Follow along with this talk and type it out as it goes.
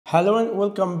Hello and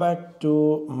welcome back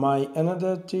to my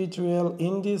another tutorial.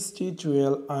 In this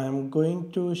tutorial I am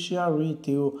going to share with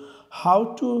you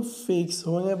how to fix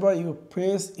whenever you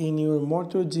press in your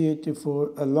Moto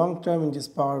G84 a long time in this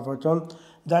power button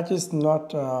that is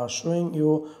not showing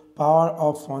you power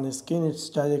off on the screen. It's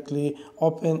directly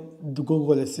open the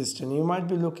Google Assistant. You might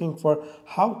be looking for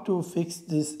how to fix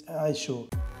this issue.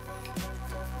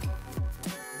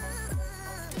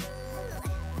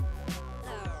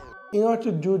 In order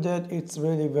to do that, it's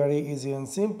really very easy and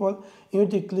simple. You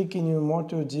need to click in your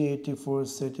Moto G84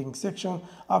 settings section.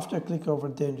 After click over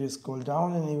there, you scroll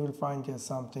down and you will find here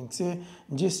something say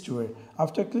gesture.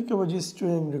 After click over gesture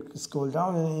and you scroll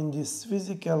down, and in this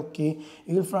physical key,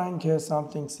 you will find here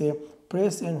something say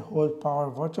press and hold power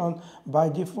button. By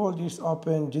default it's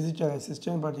open digital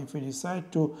assistant, but if you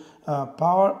decide to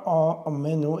power or a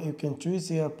menu, you can choose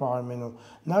here power menu.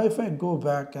 Now if I go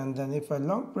back and then if I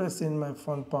long press in my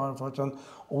phone power button,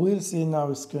 we'll see now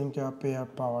it's going to appear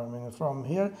power menu. From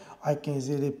here I can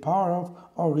easily power off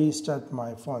or restart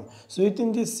my phone. So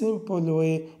in this simple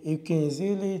way you can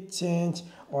easily change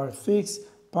or fix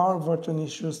power button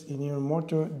issues in your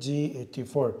Moto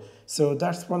G84. So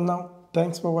that's for now.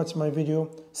 Thanks for watching my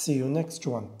video. See you next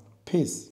one. Peace.